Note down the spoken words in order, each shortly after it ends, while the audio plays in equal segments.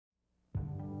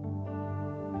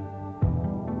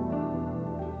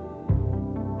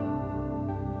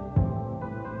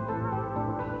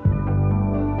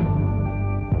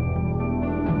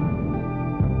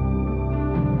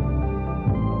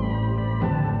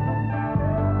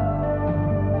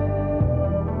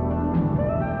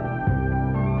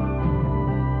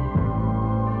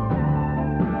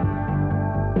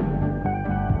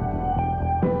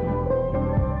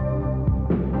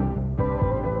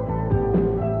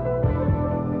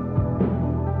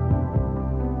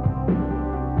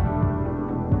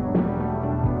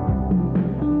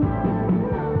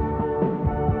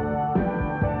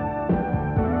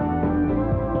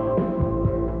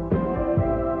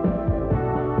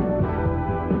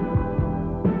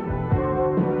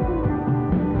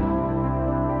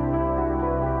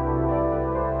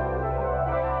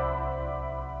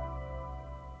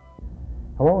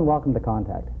and welcome to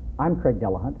Contact. I'm Craig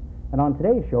Delahunt, and on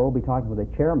today's show we'll be talking with the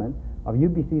chairman of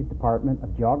UBC's Department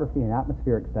of Geography and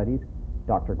Atmospheric Studies,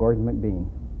 Dr. Gordon McBean.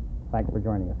 Thanks for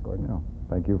joining us, Gordon. No,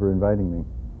 thank you for inviting me.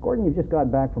 Gordon, you've just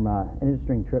got back from an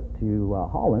interesting trip to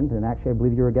Holland, and actually I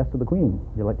believe you were a guest of the Queen.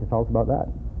 Would you like to tell us about that?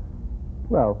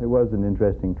 Well, it was an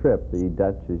interesting trip. The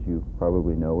Dutch, as you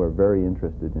probably know, are very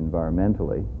interested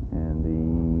environmentally, and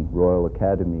the Royal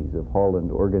Academies of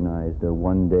Holland organized a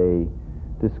one-day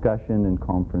discussion and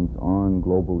conference on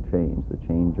global change, the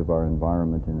change of our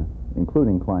environment,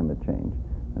 including climate change.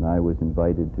 And I was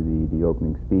invited to be the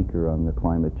opening speaker on the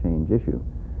climate change issue.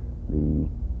 The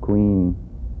Queen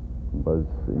was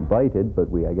invited,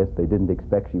 but I guess they didn't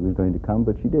expect she was going to come,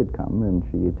 but she did come, and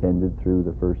she attended through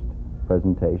the first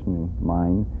presentation,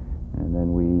 mine, and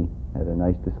then we had a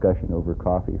nice discussion over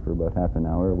coffee for about half an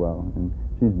hour. Well, and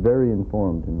she's very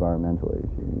informed environmentally.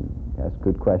 She asks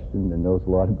good questions and knows a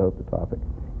lot about the topic.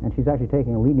 And she's actually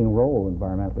taking a leading role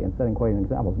environmentally and setting quite an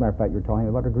example. As a matter of fact, you were telling me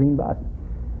about her green bus.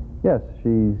 Yes,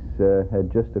 she's had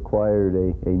just acquired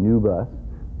a new bus,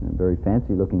 a very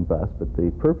fancy-looking bus, but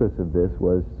the purpose of this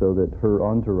was so that her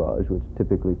entourage, which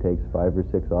typically takes 5 or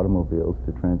 6 automobiles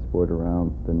to transport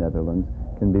around the Netherlands,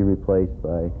 can be replaced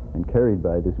by and carried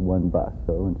by this one bus.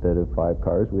 So instead of 5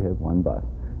 cars, we have one bus,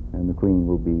 and the Queen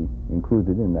will be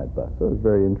included in that bus. So it's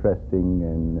very interesting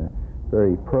and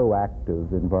very proactive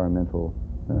environmental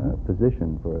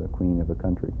position for the Queen of a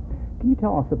country. Can you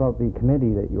tell us about the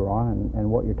committee that you were on and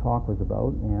what your talk was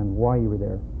about and why you were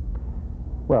there?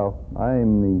 Well,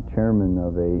 I'm the chairman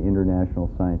of an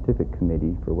international scientific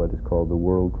committee for what is called the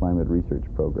World Climate Research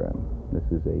Program. This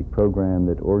is a program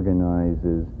that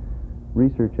organizes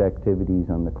research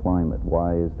activities on the climate.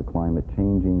 Why is the climate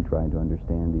changing? Trying to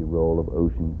understand the role of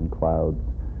oceans and clouds,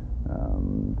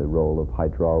 the role of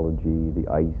hydrology, the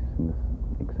ice,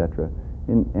 etc.,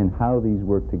 and how these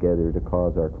work together to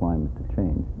cause our climate to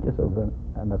change. Just as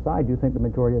an aside, do you think the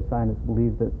majority of scientists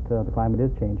believe that the climate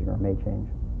is changing or may change?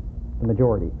 The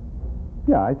majority?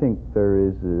 Yeah, I think there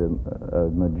is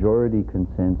a majority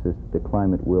consensus that the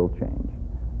climate will change.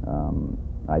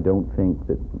 I don't think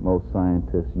that most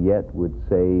scientists yet would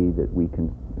say that we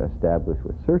can establish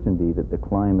with certainty that the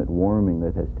climate warming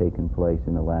that has taken place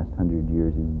in the last 100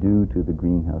 years is due to the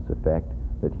greenhouse effect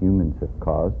that humans have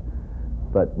caused.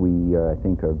 But we, I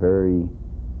think, are very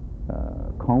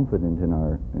confident in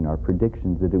our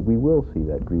predictions that we will see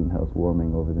that greenhouse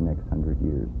warming over the next 100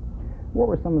 years. What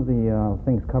were some of the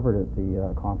things covered at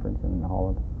the conference in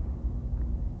Holland?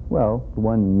 Well,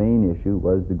 one main issue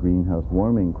was the greenhouse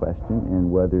warming question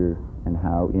and whether and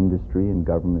how industry and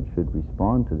government should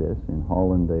respond to this. In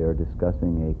Holland, they are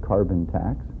discussing a carbon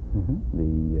tax.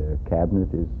 The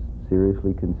cabinet is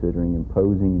seriously considering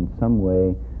imposing in some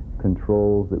way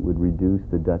controls that would reduce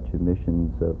the Dutch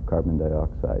emissions of carbon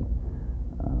dioxide.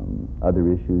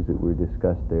 Other issues that were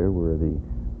discussed there were the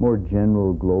more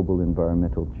general global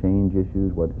environmental change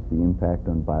issues. What is the impact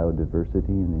on biodiversity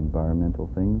and environmental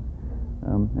things?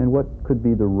 And what could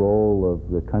be the role of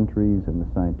the countries and the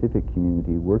scientific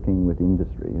community working with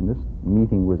industry? And this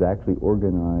meeting was actually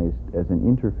organized as an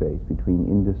interface between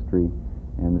industry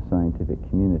and the scientific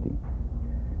community.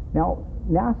 Now,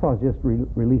 NASA has just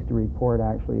released a report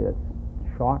actually that's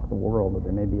shocked the world that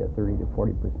there may be a 30 to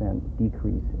 40%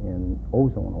 decrease in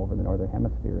ozone over the northern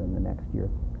hemisphere in the next year,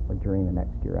 or during the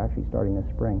next year, actually starting this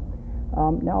spring.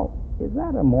 Now, is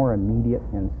that a more immediate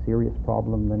and serious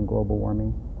problem than global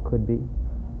warming could be?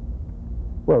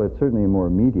 Well, it's certainly a more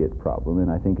immediate problem, and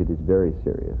I think it is very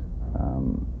serious.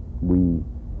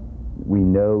 We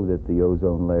know that the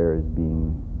ozone layer is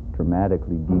being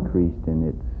dramatically decreased in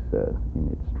its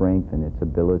strength and its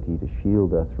ability to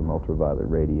shield us from ultraviolet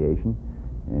radiation,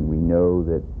 and we know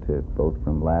that both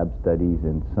from lab studies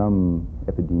and some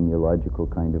epidemiological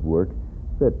kind of work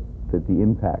that the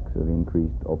impacts of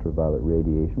increased ultraviolet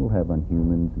radiation will have on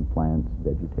humans and plants,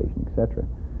 vegetation, etc.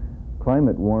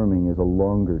 Climate warming is a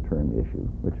longer-term issue,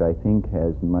 which I think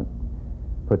has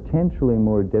potentially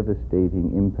more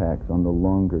devastating impacts on the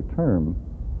longer term.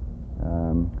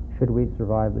 Should we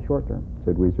survive the short term?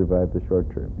 Should we survive the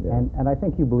short term, yeah. And I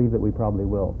think you believe that we probably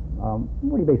will.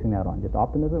 What are you basing that on? Just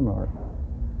optimism, or?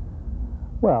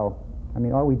 Well, I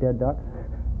mean, are we dead ducks?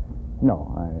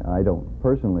 No, I don't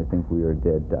personally think we are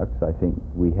dead ducks. I think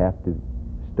we have to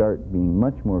start being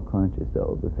much more conscious,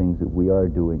 though, of the things that we are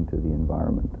doing to the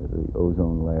environment, to the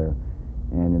ozone layer,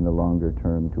 and in the longer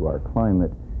term to our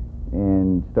climate,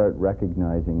 and start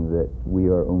recognizing that we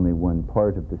are only one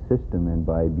part of the system, and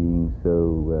by being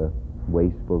so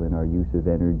wasteful in our use of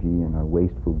energy and our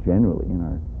wasteful generally in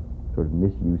our sort of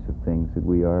misuse of things that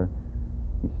we are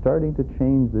starting to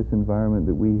change this environment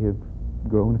that we have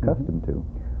grown accustomed to.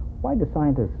 Why do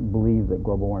scientists believe that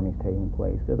global warming is taking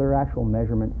place? Are there actual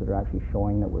measurements that are actually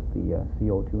showing that with the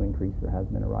CO2 increase there has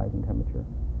been a rise in temperature?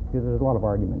 Because there's a lot of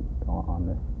argument on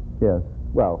this. Yes.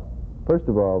 Well, first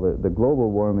of all, the global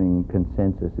warming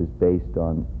consensus is based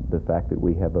on the fact that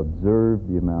we have observed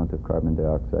the amount of carbon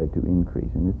dioxide to increase,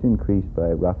 and it's increased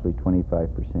by roughly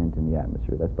 25% in the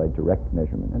atmosphere. That's by direct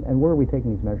measurement. And where are we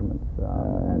taking these measurements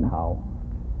and how?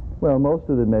 Well, most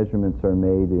of the measurements are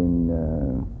made in,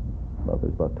 well,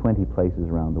 there's about 20 places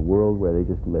around the world where they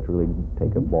just literally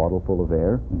take a bottle full of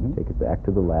air, take it back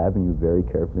to the lab, and you very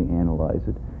carefully analyze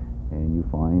it. And you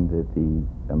find that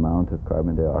the amount of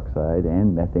carbon dioxide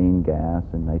and methane gas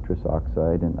and nitrous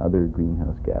oxide and other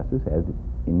greenhouse gases has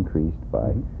increased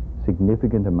by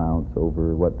significant amounts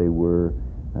over what they were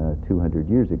 200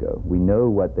 years ago. We know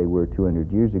what they were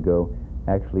 200 years ago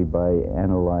actually by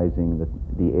analyzing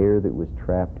the air that was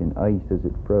trapped in ice as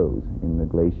it froze in the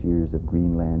glaciers of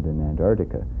Greenland and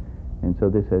Antarctica. And so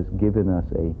this has given us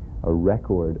a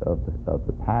record of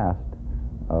the past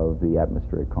of the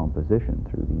atmospheric composition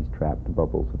through these trapped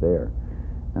bubbles of air.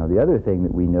 Now, the other thing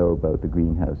that we know about the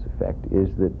greenhouse effect is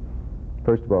that,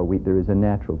 first of all, there is a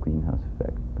natural greenhouse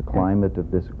effect. The climate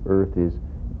of this Earth is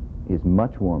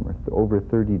much warmer, over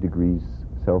 30 degrees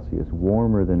Celsius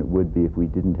warmer than it would be if we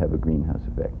didn't have a greenhouse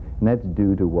effect. And that's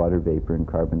due to water vapor and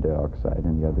carbon dioxide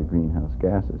and the other greenhouse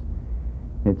gases.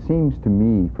 It seems to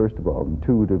me, first of all,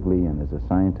 intuitively and as a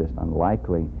scientist,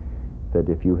 unlikely that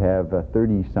if you have a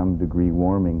 30-some degree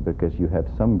warming because you have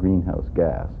some greenhouse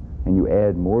gas and you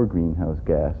add more greenhouse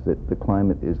gas, that the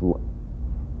climate is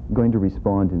going to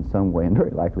respond in some way and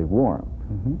very likely warm.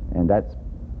 And that's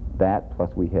that,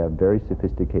 plus we have very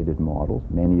sophisticated models,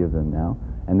 many of them now,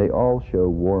 and they all show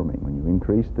warming. When you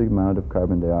increase the amount of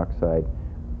carbon dioxide,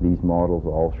 these models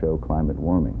all show climate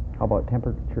warming. How about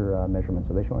temperature measurements?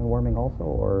 Are they showing warming also,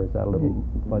 or is that a little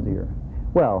fuzzier?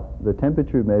 Well, the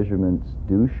temperature measurements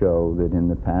do show that in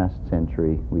the past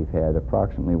century we've had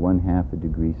approximately 1/2 a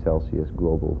degree Celsius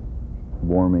global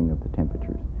warming of the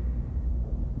temperatures.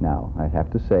 Now, I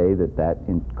have to say that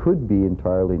could be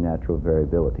entirely natural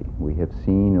variability. We have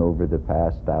seen over the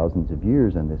past thousands of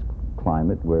years in this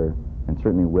climate where, and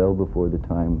certainly well before the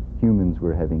time humans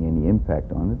were having any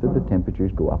impact on it, that the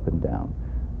temperatures go up and down.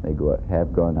 They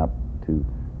have gone up to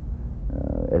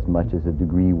as much as a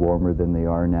degree warmer than they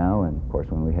are now, and of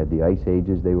course when we had the ice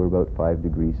ages they were about 5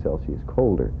 degrees Celsius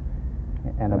colder.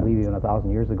 And I believe even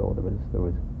 1,000 years ago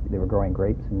they were growing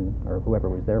grapes, or whoever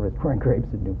was there was growing grapes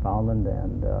in Newfoundland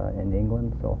and in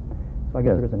England, so I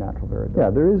guess there is a natural variability. Yeah,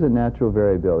 there is a natural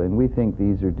variability, and we think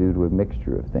these are due to a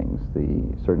mixture of things.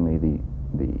 Certainly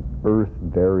the Earth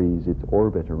varies its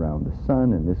orbit around the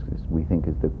sun, and this we think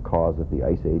is the cause of the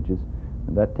ice ages.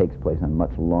 And that takes place on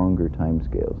much longer time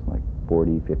scales, like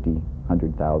 40, 50,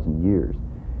 100,000 years.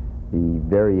 The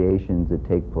variations that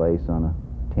take place on a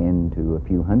 10 to a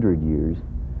few hundred years,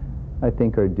 I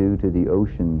think, are due to the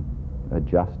ocean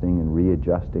adjusting and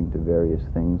readjusting to various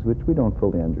things, which we don't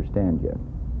fully understand yet.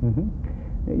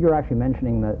 You're actually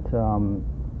mentioning that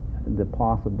the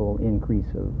possible increase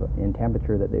in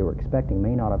temperature that they were expecting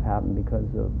may not have happened because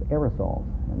of aerosols.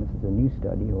 And this is a new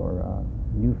study or a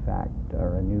new fact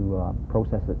or a new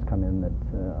process that's come in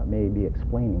that may be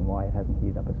explaining why it hasn't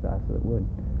heated up as fast as it would.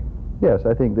 Yes,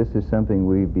 I think this is something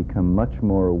we've become much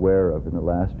more aware of in the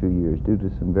last few years due to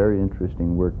some very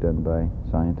interesting work done by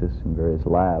scientists in various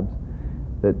labs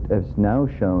that is now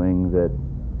showing that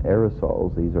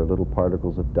aerosols, these are little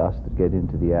particles of dust that get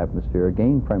into the atmosphere,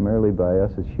 again primarily by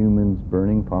us as humans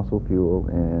burning fossil fuel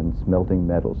and smelting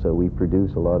metal. So we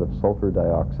produce a lot of sulfur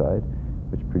dioxide,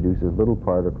 which produces little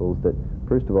particles that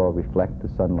first of all reflect the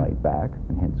sunlight back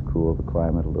and hence cool the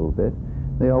climate a little bit.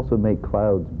 They also make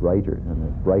clouds brighter, and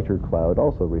the brighter cloud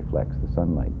also reflects the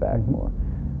sunlight back more.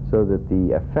 So that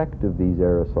the effect of these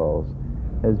aerosols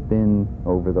has been,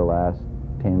 over the last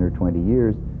 10 or 20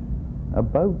 years,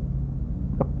 about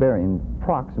very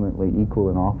approximately equal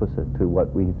and opposite to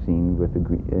what we've seen with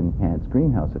the enhanced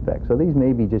greenhouse effect. So these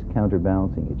may be just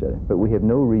counterbalancing each other, but we have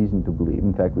no reason to believe,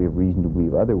 in fact we have reason to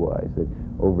believe otherwise, that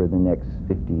over the next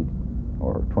 50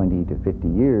 or 20 to 50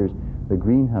 years the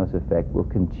greenhouse effect will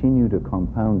continue to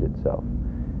compound itself.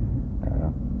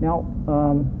 Now,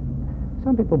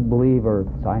 some people believe, or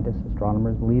scientists,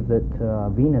 astronomers believe, that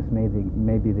Venus may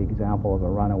be the example of a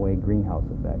runaway greenhouse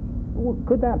effect.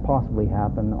 Could that possibly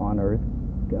happen on Earth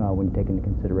when you take into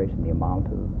consideration the amount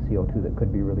of CO2 that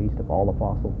could be released if all the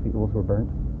fossil fuels were burnt?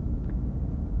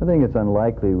 I think it's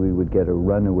unlikely we would get a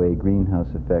runaway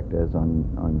greenhouse effect as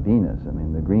on Venus. I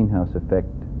mean, the greenhouse effect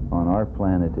on our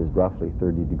planet is roughly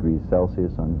 30 degrees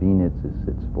Celsius. On Venus,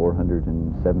 it's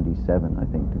 477, I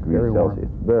think, degrees Celsius.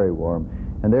 Very warm.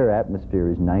 And their atmosphere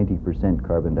is 90%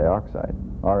 carbon dioxide.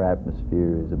 Our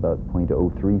atmosphere is about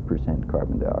 0.03%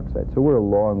 carbon dioxide. So we're a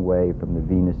long way from the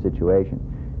Venus situation.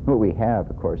 What we have,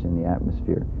 of course, in the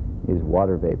atmosphere is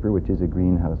water vapor, which is a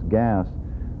greenhouse gas,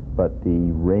 but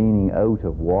the raining out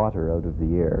of water out of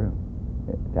the air,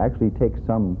 it actually takes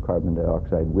some carbon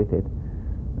dioxide with it,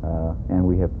 and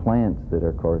we have plants that,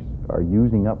 of course, are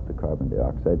using up the carbon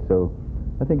dioxide. So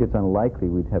I think it's unlikely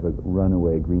we'd have a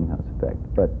runaway greenhouse effect,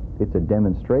 but it's a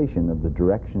demonstration of the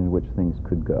direction in which things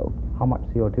could go. How much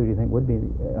CO2 do you think would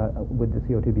the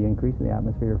CO2 be increased in the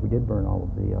atmosphere if we did burn all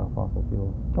of the fossil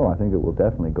fuels? Oh, I think it will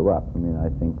definitely go up. I mean, I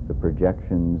think the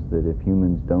projections that if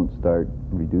humans don't start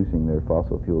reducing their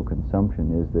fossil fuel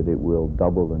consumption is that it will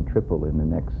double and triple in the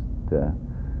next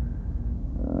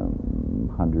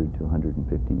 100 to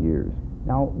 150 years.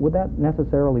 Now, would that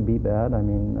necessarily be bad? I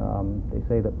mean, they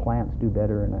say that plants do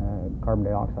better in a carbon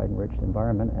dioxide-enriched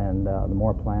environment, and the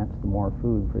more plants, the more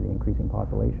food for the increasing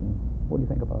population. What do you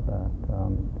think about that?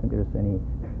 Do you think there's any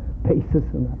basis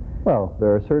in that? Well,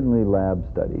 there are certainly lab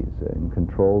studies in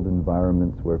controlled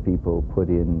environments where people put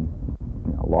in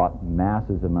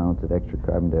massive amounts of extra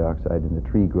carbon dioxide, and the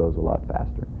tree grows a lot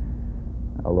faster.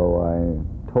 Although I'm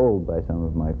told by some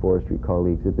of my forestry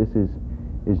colleagues that this is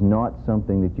not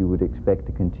something that you would expect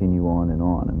to continue on and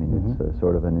on. I mean, it's a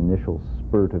sort of an initial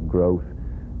spurt of growth,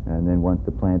 and then once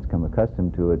the plants come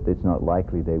accustomed to it, it's not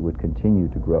likely they would continue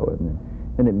to grow it.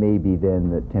 And it may be then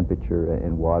that temperature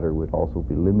and water would also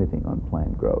be limiting on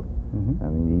plant growth. I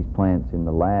mean, these plants in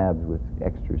the labs with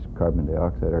extra carbon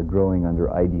dioxide are growing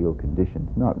under ideal conditions,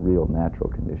 not real natural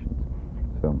conditions.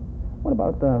 So, what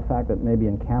about the fact that maybe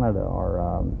in Canada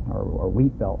our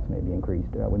wheat belts may be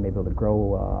increased? We may be able to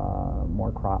grow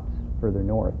more crops further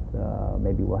north.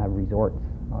 Maybe we'll have resorts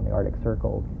on the Arctic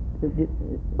Circle.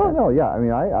 Oh, no, yeah. I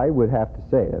mean, I would have to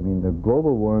say, I mean, the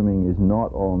global warming is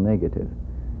not all negative.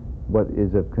 What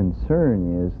is of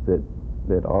concern is that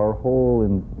our whole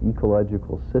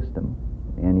ecological system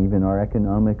and even our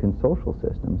economic and social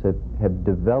systems have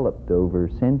developed over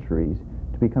centuries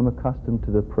to become accustomed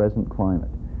to the present climate.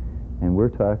 And we're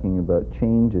talking about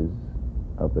changes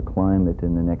of the climate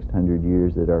in the next 100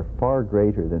 years that are far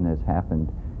greater than has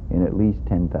happened in at least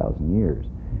 10,000 years.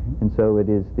 And so it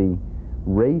is the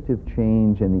rate of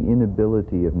change and the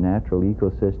inability of natural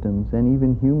ecosystems and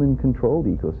even human-controlled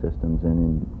ecosystems and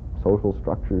in social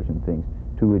structures and things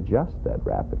to adjust that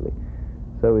rapidly.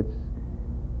 So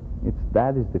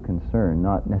that is the concern,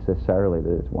 not necessarily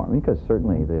that it's warming, because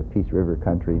certainly the Peace River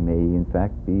country may in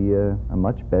fact be a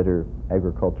much better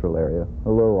agricultural area,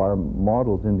 although our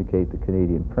models indicate the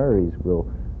Canadian prairies will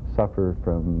suffer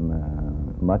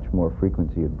from much more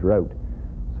frequency of drought.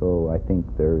 So I think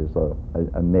there is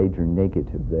a major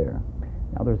negative there.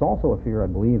 Now, there's also a fear, I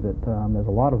believe, that there's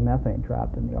a lot of methane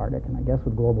trapped in the Arctic, and I guess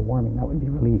with global warming that would be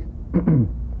released.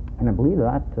 And I believe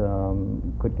that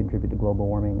could contribute to global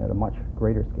warming at a much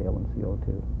greater scale than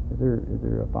CO2. Is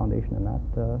there a foundation in that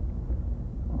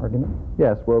argument?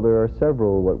 Yes, well, there are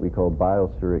several what we call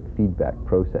biospheric feedback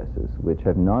processes, which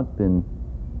have not been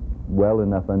well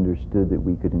enough understood that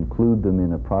we could include them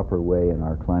in a proper way in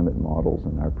our climate models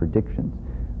and our predictions.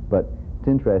 But it's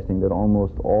interesting that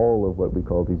almost all of what we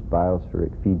call these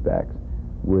biospheric feedbacks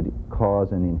would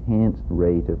cause an enhanced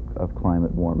rate of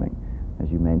climate warming. As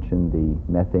you mentioned, the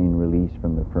methane release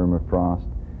from the permafrost.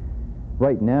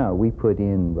 Right now, we put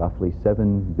in roughly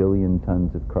 7 billion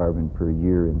tons of carbon per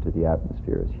year into the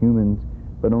atmosphere as humans,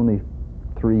 but only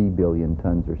 3 billion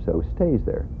tons or so stays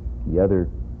there. The other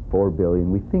 4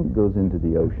 billion we think goes into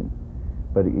the ocean,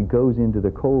 but it goes into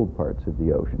the cold parts of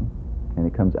the ocean, and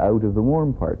it comes out of the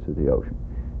warm parts of the ocean.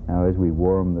 Now, as we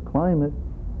warm the climate,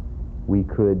 we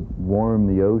could warm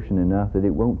the ocean enough that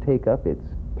it won't take up its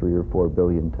 3 or 4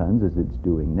 billion tons as it's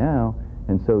doing now,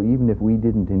 and so even if we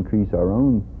didn't increase our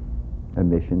own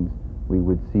emissions, we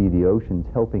would see the oceans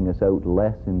helping us out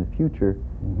less in the future,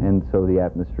 and so the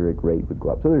atmospheric rate would go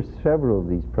up. So there's several of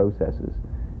these processes,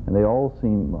 and they all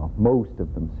seem, well, most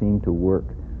of them seem to work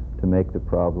to make the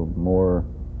problem more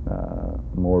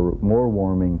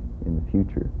warming in the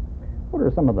future. What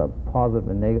are some of the positive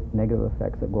and negative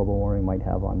effects that global warming might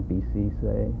have on BC,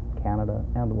 say, Canada,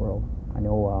 and the world? I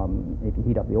know if you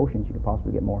heat up the oceans, you could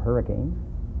possibly get more hurricanes.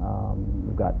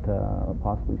 We've got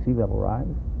possibly sea level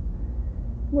rise.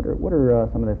 What are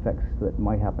some of the effects that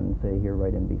might happen, say, here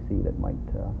right in BC that might...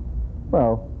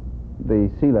 Well, the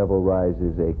sea level rise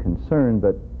is a concern,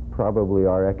 but probably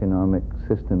our economic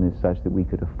system is such that we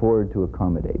could afford to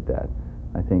accommodate that.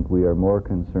 I think we are more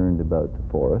concerned about the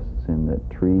forests, in that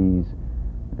trees,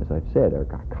 as I've said, are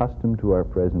accustomed to our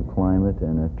present climate,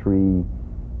 and a tree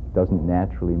doesn't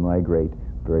naturally migrate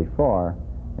very far,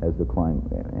 as the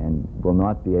climate, and will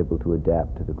not be able to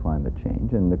adapt to the climate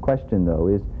change. And the question, though,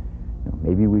 is,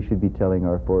 maybe we should be telling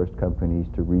our forest companies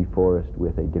to reforest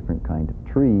with a different kind of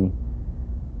tree,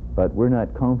 but we're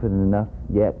not confident enough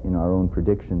yet in our own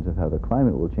predictions of how the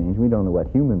climate will change. We don't know what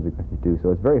humans are going to do,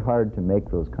 so it's very hard to make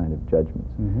those kind of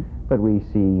judgments. But we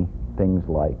see things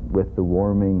like, with the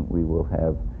warming we will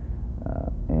have,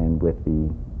 and with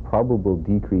the probable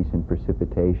decrease in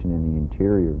precipitation in the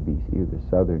interior of BC, or the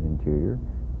southern interior,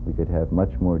 we could have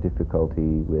much more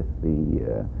difficulty with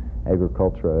the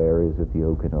agricultural areas of the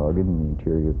Okanagan in the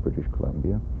interior of British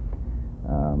Columbia.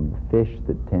 Fish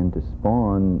that tend to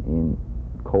spawn in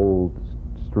cold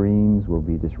streams will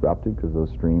be disrupted because those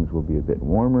streams will be a bit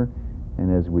warmer, and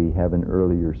as we have an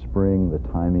earlier spring, the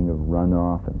timing of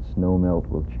runoff and snowmelt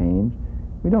will change.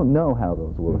 We don't know how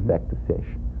those will affect the fish,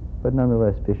 but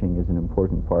nonetheless fishing is an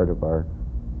important part of our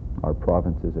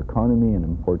province's economy, an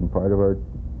important part of our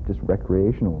just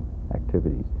recreational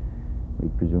activities. We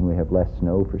presumably have less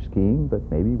snow for skiing, but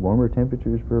maybe warmer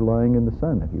temperatures for lying in the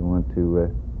sun if you want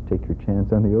to take your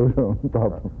chance on the ozone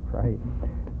problem. Right.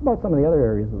 About some of the other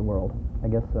areas of the world, I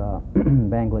guess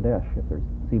Bangladesh, if there's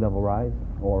sea level rise,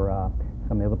 or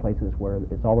some of the other places where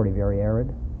it's already very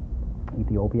arid,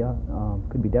 Ethiopia,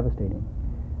 could be devastating.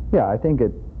 Yeah, I think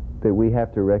that we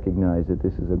have to recognize that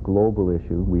this is a global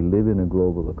issue. We live in a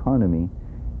global economy,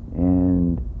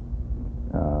 and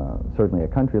certainly a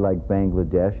country like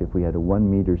Bangladesh, if we had a 1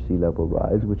 meter sea level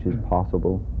rise, which is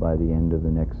possible by the end of the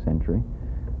next century,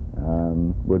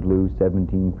 would lose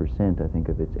 17%, I think,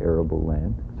 of its arable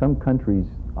land. Some countries,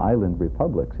 island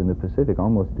republics in the Pacific,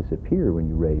 almost disappear when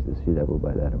you raise the sea level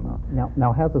by that amount.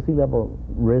 Now has the sea level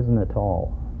risen at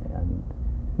all? And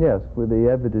yes, well, the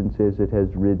evidence is it has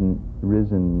risen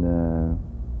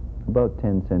about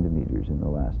 10 centimeters in the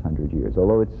last 100 years,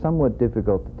 although it's somewhat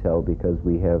difficult to tell because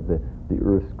we have the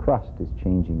Earth's crust is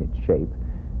changing its shape,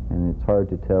 and it's hard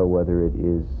to tell whether it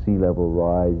is sea level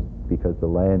rise because the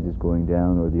land is going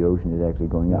down or the ocean is actually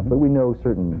going up. But we know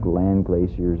certain land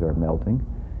glaciers are melting,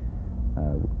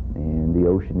 and the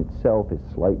ocean itself is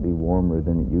slightly warmer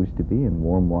than it used to be, and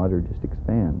warm water just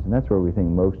expands. And that's where we think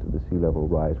most of the sea level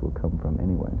rise will come from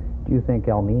anyway. Do you think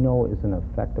El Nino is an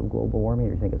effect of global warming, or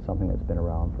do you think it's something that's been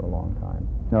around for a long time?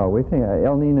 No, we think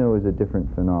El Nino is a different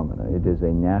phenomenon. It is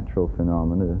a natural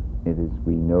phenomenon. It is,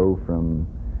 we know from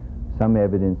some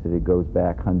evidence that it goes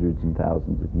back hundreds and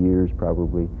thousands of years,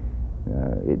 probably.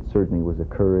 It certainly was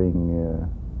occurring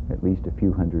at least a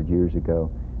few hundred years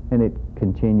ago, and it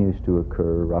continues to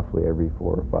occur roughly every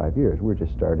 4 or 5 years. We're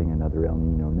just starting another El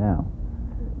Nino now.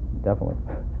 Definitely.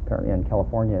 Apparently in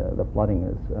California, the flooding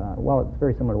is, well, it's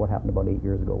very similar to what happened about 8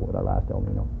 years ago with our last El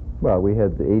Nino. Well, we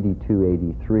had the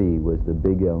 82-83 was the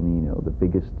big El Nino, the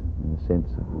biggest, in the sense,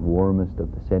 warmest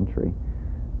of the century.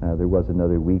 There was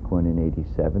another weak one in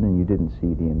 87, and you didn't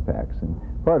see the impacts. And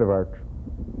part of our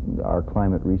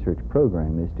climate research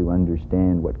program is to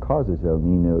understand what causes El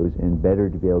Ninos, and better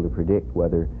to be able to predict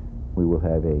whether we will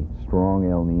have a strong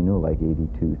El Nino like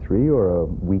 82-3 or a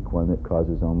weak one that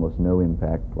causes almost no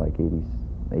impact like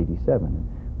 87.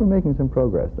 We're making some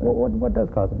progress there. Well, what does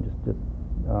cause them? Just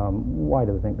why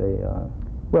do they think they...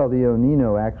 Well, the El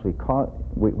Nino actually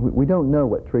we don't know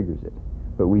what triggers it,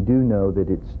 but we do know that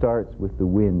it starts with the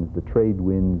winds, the trade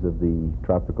winds of the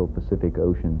tropical Pacific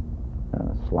Ocean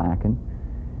slacken,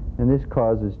 and this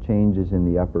causes changes in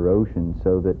the upper ocean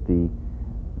so that the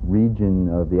region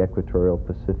of the equatorial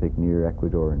Pacific near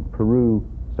Ecuador and Peru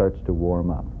starts to warm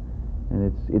up.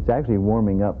 And it's actually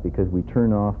warming up because we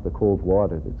turn off the cold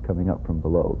water that's coming up from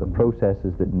below. The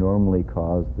processes that normally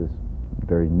cause this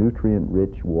very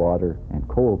nutrient-rich water and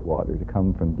cold water to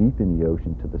come from deep in the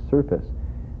ocean to the surface,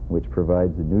 which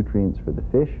provides the nutrients for the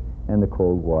fish and the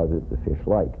cold water that the fish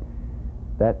like.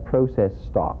 That process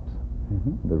stops.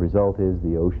 The result is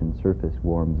the ocean surface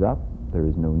warms up. There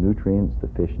is no nutrients. The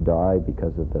fish die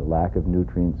because of the lack of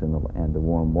nutrients and the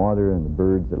warm water, and the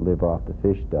birds that live off the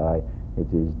fish die. It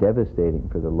is devastating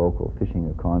for the local fishing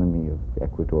economy of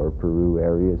Ecuador, Peru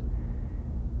areas.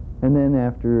 And then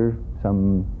after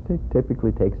it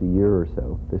typically takes a year or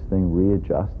so, this thing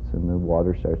readjusts and the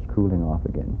water starts cooling off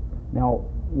again. Now,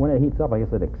 when it heats up, I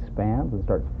guess it expands and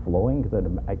starts flowing, because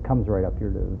it comes right up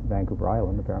here to Vancouver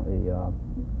Island, apparently,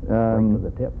 right to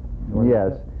the tip.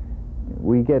 Yes.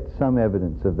 We get some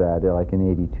evidence of that, like in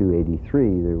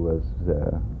 82-83 there was,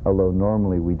 although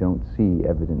normally we don't see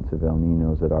evidence of El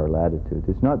Ninos at our latitude.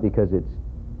 It's not because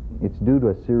it's due to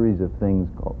a series of things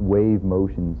called wave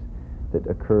motions that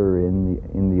occur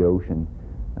in the ocean,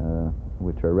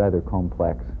 which are rather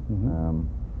complex.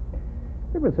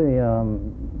 There was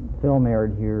a film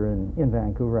aired here in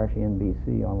Vancouver, actually in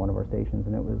BC, on one of our stations,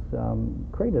 and it was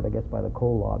created, I guess, by the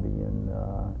coal lobby in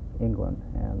England,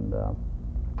 and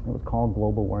it was called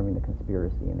Global Warming: The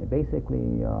Conspiracy, and it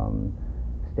basically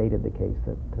stated the case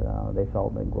that they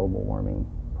felt that global warming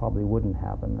probably wouldn't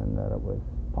happen and that it was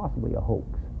possibly a hoax.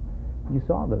 You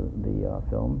saw the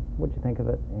film. What did you think of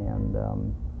it, and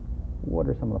what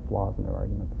are some of the flaws in their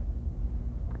arguments?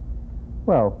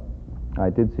 Well, I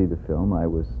did see the film. I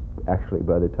was actually,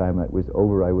 by the time it was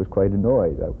over, I was quite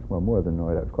annoyed. I was, well, more than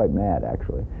annoyed. I was quite mad,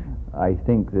 actually. I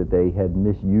think that they had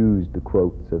misused the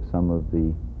quotes of some of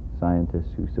the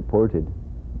scientists who supported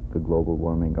the global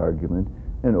warming argument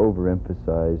and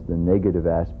overemphasized the negative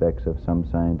aspects of some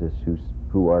scientists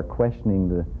who are questioning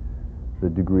the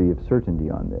degree of certainty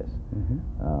on this.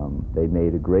 They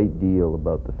made a great deal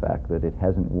about the fact that it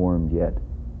hasn't warmed yet,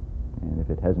 and if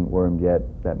it hasn't warmed yet,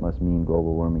 that must mean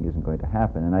global warming isn't going to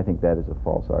happen, and I think that is a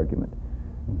false argument.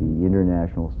 The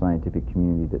international scientific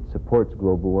community that supports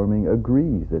global warming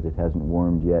agrees that it hasn't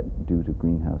warmed yet due to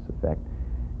greenhouse effect,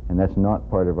 and that's not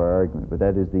part of our argument, but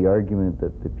that is the argument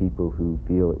that the people who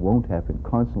feel it won't happen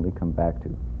constantly come back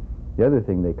to. The other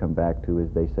thing they come back to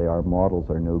is they say our models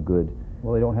are no good.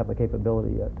 Well, they don't have the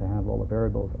capability yet to handle all the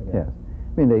variables, I guess. Yes.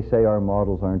 I mean, they say our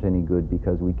models aren't any good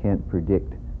because we can't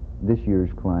predict this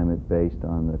year's climate based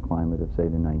on the climate of, say,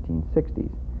 the 1960s.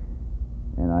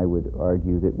 And I would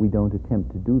argue that we don't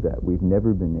attempt to do that. We've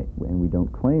never been, and we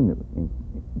don't claim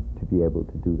to be able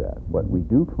to do that. What we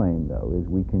do claim, though, is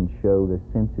we can show the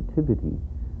sensitivity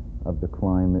of the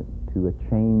climate to a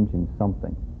change in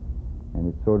something.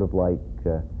 And it's sort of like,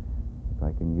 if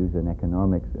I can use an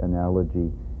economics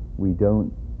analogy, we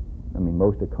don't, I mean,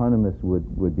 most economists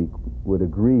would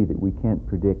agree that we can't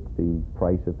predict the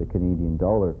price of the Canadian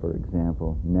dollar, for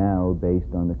example, now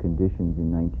based on the conditions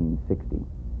in 1960.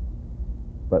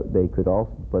 But they could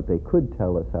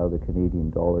tell us how the Canadian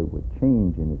dollar would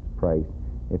change in its price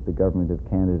if the government of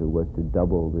Canada was to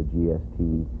double the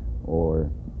GST or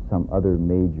some other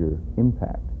major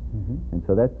impact. And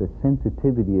so that's the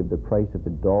sensitivity of the price of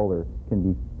the dollar can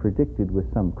be predicted with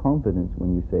some confidence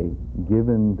when you say,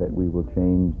 given that we will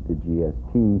change the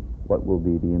GST, what will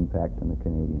be the impact on the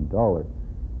Canadian dollar?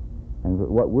 And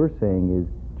what we're saying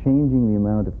is changing the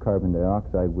amount of carbon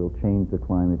dioxide will change the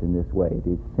climate in this way. It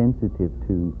is sensitive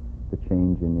to the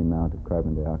change in the amount of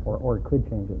carbon dioxide. Or it could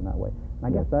change it in that way. And I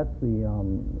guess that's the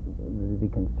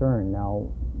concern.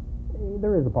 Now,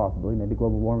 there is a possibility maybe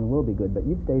global warming will be good, but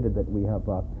you've stated that we have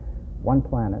one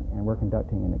planet and we're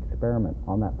conducting an experiment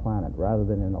on that planet rather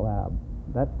than in a lab.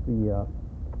 That's the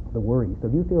worry. So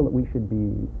do you feel that we should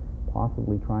be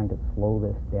possibly trying to slow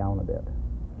this down a bit,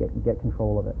 get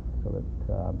control of it so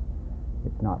that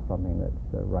it's not something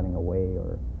that's running away?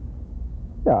 Or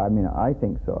yeah, I mean, I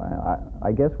think so.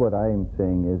 I guess what I'm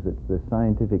saying is that the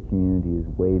scientific community is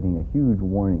waving a huge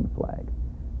warning flag.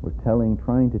 We're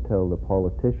trying to tell the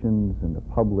politicians and the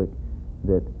public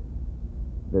that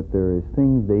there is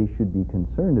things they should be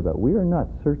concerned about. We are not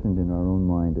certain in our own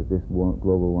mind that this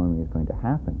global warming is going to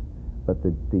happen, but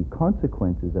the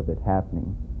consequences of it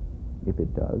happening, if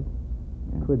it does,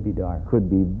 could be dire. Could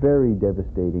be very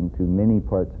devastating to many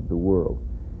parts of the world.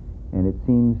 And it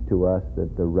seems to us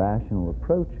that the rational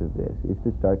approach of this is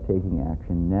to start taking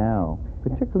action now,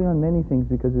 particularly on many things,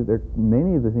 because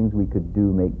many of the things we could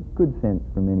do make good sense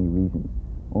for many reasons,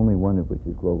 only one of which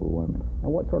is global warming.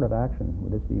 And what sort of action?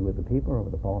 Would this be with the people or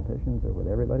with the politicians or with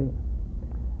everybody?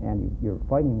 And you're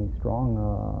fighting these strong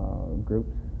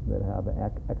groups that have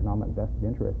economic vested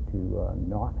interest to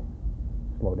not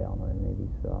slow down on any of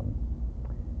these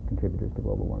contributors to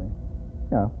global warming.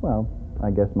 Yeah, well, I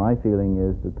guess my feeling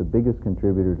is that the biggest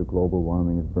contributor to global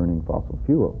warming is burning fossil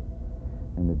fuel.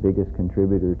 And the biggest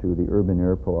contributor to the urban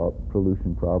air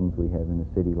pollution problems we have in a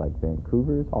city like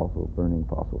Vancouver is also burning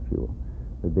fossil fuel.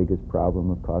 The biggest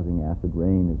problem of causing acid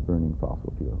rain is burning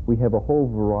fossil fuel. We have a whole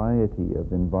variety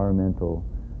of environmental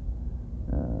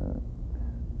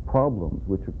problems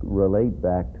which relate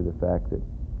back to the fact that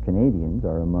Canadians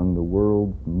are among the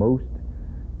world's most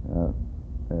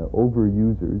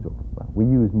overusers. We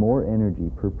use more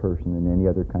energy per person than any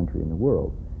other country in the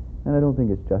world, and I don't think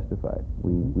it's justified.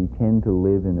 We tend to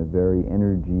live in a very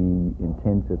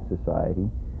energy-intensive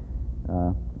society,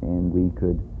 and we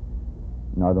could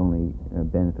not only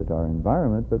benefit our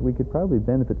environment, but we could probably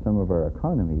benefit some of our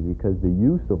economy, because the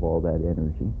use of all that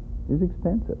energy is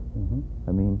expensive.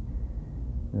 I mean,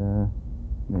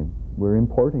 we're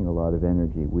importing a lot of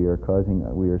energy. We are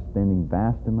spending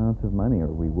vast amounts of money, or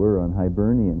we were on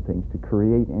Hibernian things, to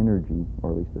create energy,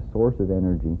 or at least a source of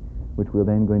energy, which we're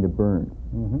then going to burn.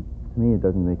 To me, it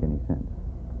doesn't make any sense.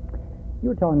 You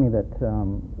were telling me that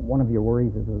one of your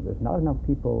worries is that there's not enough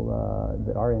people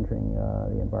that are entering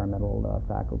the environmental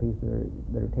faculties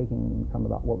that are taking some of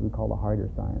the, what we call the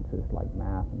harder sciences, like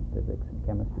math and physics and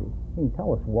chemistry. Can you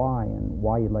tell us why, and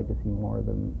why you'd like to see more of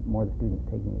the students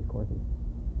taking these courses?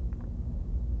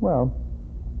 Well,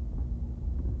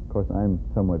 of course, I'm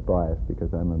somewhat biased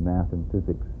because I'm a math and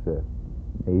physics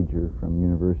major from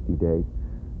university days.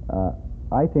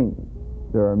 I think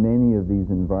there are many of these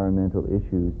environmental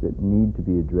issues that need to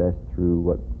be addressed through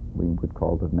what we would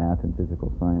call the math and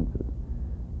physical sciences.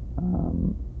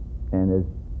 And at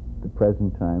the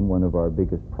present time, one of our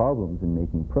biggest problems in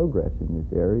making progress in this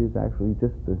area is actually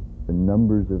just the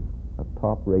numbers of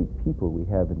top-rate people we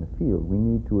have in the field. We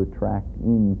need to attract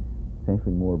in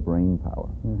essentially more brain power.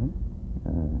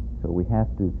 So we have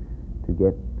to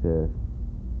get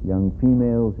young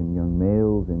females and young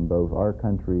males in both our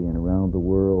country and around the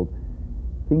world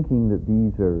thinking that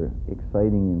these are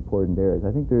exciting, important areas.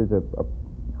 I think there's a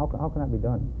how can that be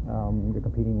done? You're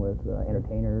competing with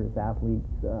entertainers, athletes,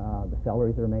 the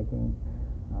salaries they're making,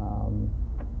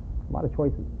 a lot of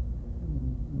choices.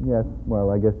 Yes, well,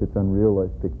 I guess it's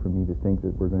unrealistic for me to think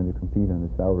that we're going to compete on a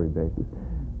salary basis.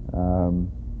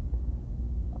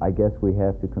 I guess we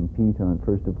have to compete on,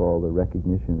 first of all, the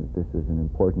recognition that this is an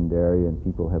important area and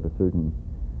people have a certain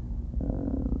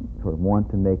sort of want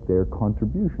to make their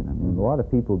contribution. I mean, a lot of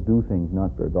people do things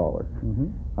not for a dollar.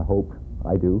 I hope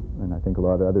I do, and I think a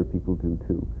lot of other people do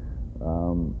too.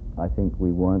 I think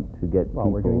we want to get people... Well,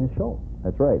 we're doing this show.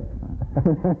 That's right.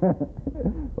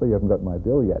 Well, you haven't got my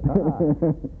bill yet. No,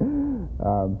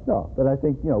 but I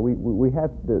think, you know, we have,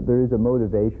 there is a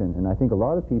motivation, and I think a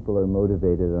lot of people are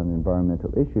motivated on environmental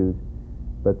issues,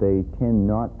 but they tend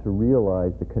not to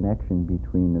realize the connection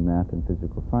between the math and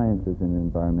physical sciences and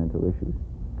environmental issues.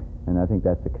 And I think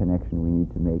that's a connection we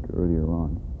need to make earlier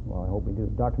on. Well, I hope we do.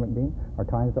 Dr. McBean, our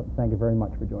time's up. Thank you very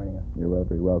much for joining us. You're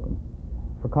very welcome.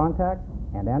 For Contact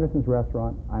and Anderson's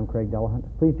Restaurant, I'm Craig Delahunt.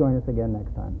 Please join us again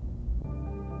next time.